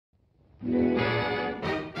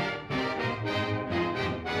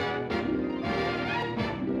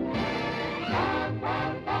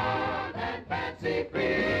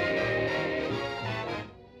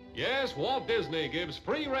Yes, Walt Disney gives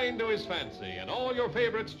free rein to his fancy, and all your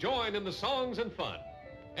favorites join in the songs and fun.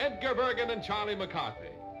 Edgar Bergen and Charlie McCarthy,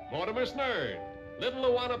 Mortimer Snerd, little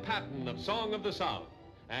Luana Patton of Song of the South,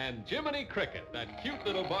 and Jiminy Cricket, that cute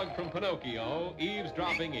little bug from Pinocchio,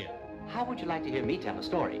 eavesdropping in. How would you like to hear me tell a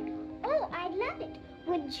story? Oh, I'd love it.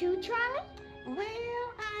 Wouldn't you, Charlie? Well,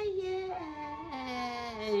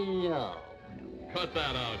 no. Cut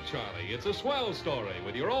that out, Charlie. It's a swell story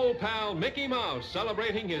with your old pal Mickey Mouse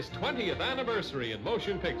celebrating his 20th anniversary in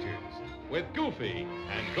motion pictures with Goofy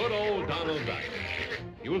and good old Donald Duck.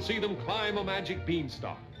 You'll see them climb a magic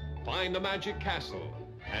beanstalk, find the magic castle,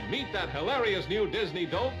 and meet that hilarious new Disney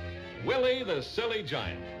dope, Willie the Silly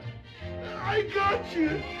Giant. I got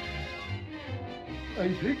you.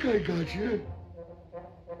 I think I got you.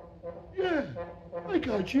 Yeah, I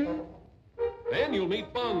got you. Then you'll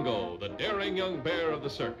meet Bongo, the daring young bear of the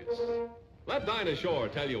circus. Let Dinah Shore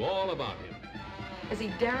tell you all about him. As he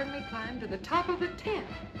daringly climbed to the top of the tent.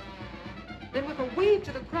 Then with a wave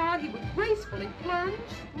to the crowd, he would gracefully plunge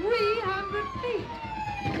 300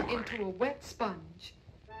 feet into a wet sponge.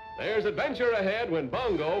 There's adventure ahead when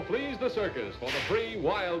Bongo flees the circus for the free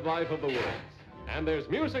wildlife of the woods. And there's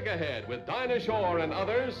music ahead with Dinah Shore and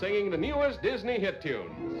others singing the newest Disney hit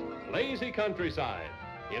tunes. Lazy Countryside,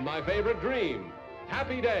 In My Favorite Dream,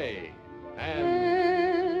 Happy Day,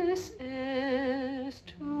 and... This is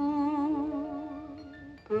too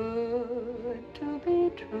good to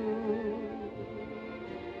be true.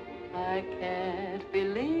 I can't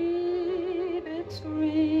believe it's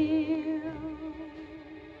real.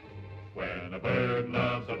 When a bird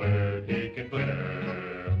loves a bird, he can twitter.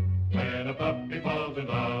 When a puppy falls in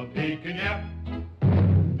love, he can yap.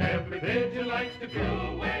 Every pigeon likes to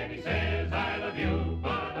crow when he says, I love you.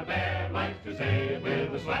 But a bear likes to say it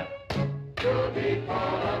with a slap.